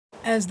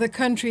As the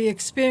country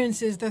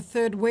experiences the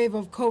third wave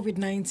of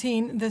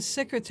COVID-19, the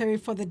Secretary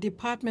for the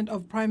Department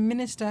of Prime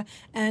Minister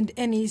and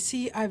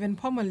NEC, Ivan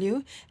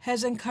Pomaleu,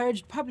 has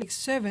encouraged public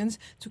servants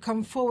to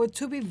come forward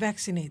to be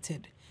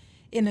vaccinated.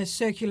 In a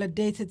circular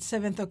dated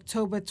 7th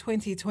October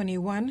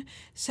 2021,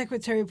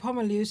 Secretary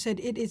Pomaleu said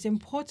it is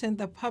important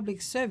that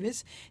public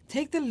service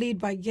take the lead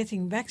by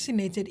getting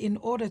vaccinated in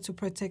order to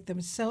protect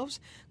themselves,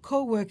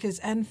 co-workers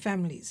and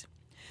families.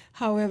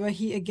 However,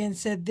 he again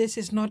said this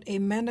is not a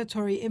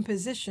mandatory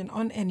imposition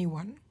on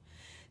anyone.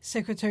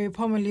 Secretary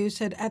Pomaleu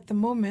said at the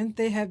moment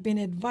they have been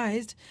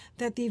advised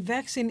that the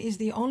vaccine is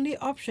the only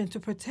option to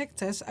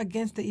protect us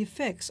against the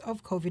effects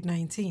of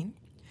COVID-19.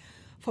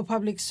 For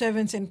public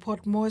servants in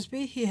Port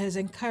Moresby, he has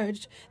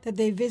encouraged that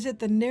they visit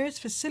the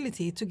nearest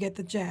facility to get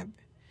the jab.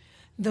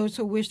 Those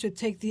who wish to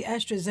take the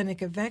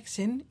AstraZeneca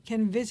vaccine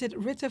can visit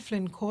Ritter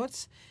Flynn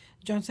Courts,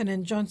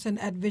 Johnson & Johnson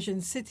at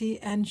Vision City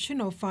and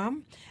Shino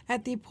Farm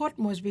at the Port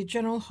Moresby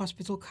General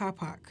Hospital car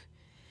park.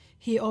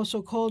 He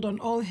also called on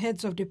all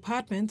heads of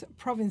department,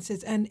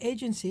 provinces and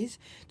agencies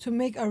to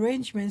make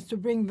arrangements to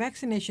bring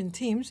vaccination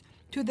teams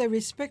to their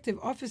respective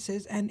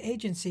offices and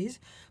agencies,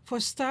 for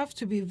staff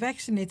to be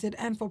vaccinated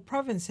and for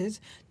provinces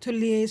to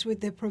liaise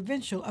with their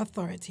provincial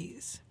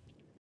authorities.